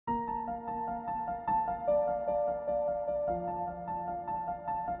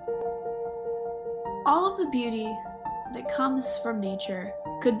All of the beauty that comes from nature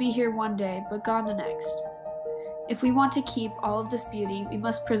could be here one day, but gone the next. If we want to keep all of this beauty, we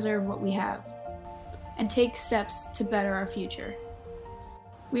must preserve what we have and take steps to better our future.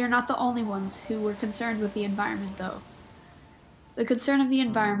 We are not the only ones who were concerned with the environment, though. The concern of the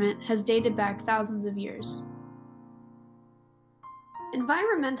environment has dated back thousands of years.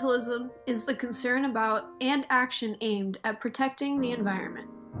 Environmentalism is the concern about and action aimed at protecting the environment.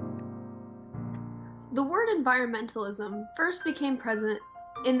 The word environmentalism first became present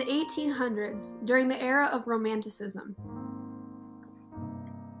in the 1800s during the era of Romanticism.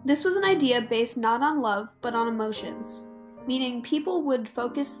 This was an idea based not on love but on emotions, meaning people would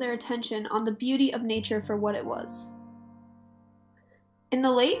focus their attention on the beauty of nature for what it was. In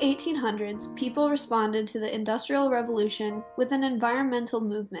the late 1800s, people responded to the Industrial Revolution with an environmental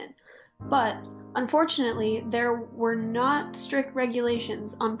movement, but unfortunately, there were not strict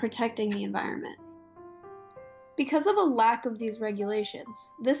regulations on protecting the environment. Because of a lack of these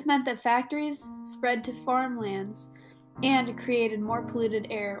regulations, this meant that factories spread to farmlands and created more polluted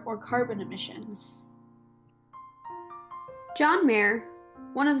air or carbon emissions. John Muir,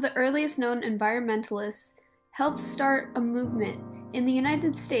 one of the earliest known environmentalists, helped start a movement in the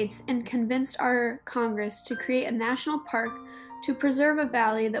United States and convinced our Congress to create a national park to preserve a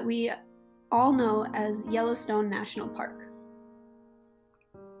valley that we all know as Yellowstone National Park.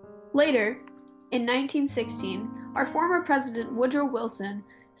 Later, in 1916, our former President Woodrow Wilson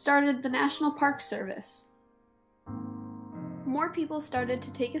started the National Park Service. More people started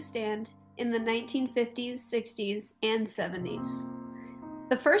to take a stand in the 1950s, 60s, and 70s.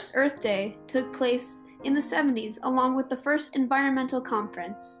 The first Earth Day took place in the 70s, along with the first environmental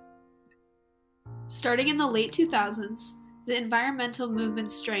conference. Starting in the late 2000s, the environmental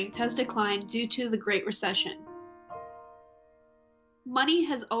movement's strength has declined due to the Great Recession. Money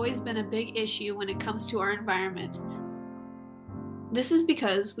has always been a big issue when it comes to our environment. This is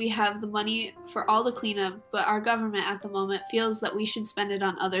because we have the money for all the cleanup, but our government at the moment feels that we should spend it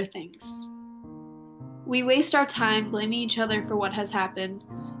on other things. We waste our time blaming each other for what has happened,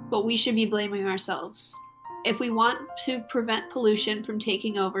 but we should be blaming ourselves. If we want to prevent pollution from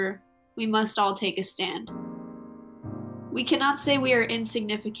taking over, we must all take a stand. We cannot say we are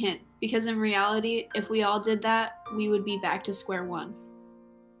insignificant, because in reality, if we all did that, we would be back to square one.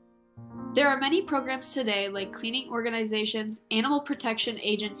 There are many programs today like cleaning organizations, animal protection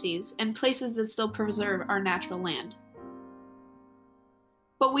agencies, and places that still preserve our natural land.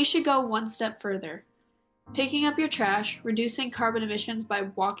 But we should go one step further. Picking up your trash, reducing carbon emissions by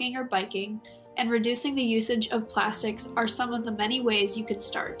walking or biking, and reducing the usage of plastics are some of the many ways you can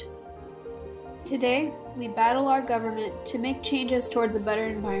start. Today, we battle our government to make changes towards a better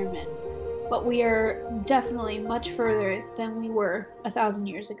environment, but we are definitely much further than we were 1,000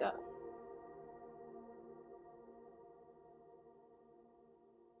 years ago.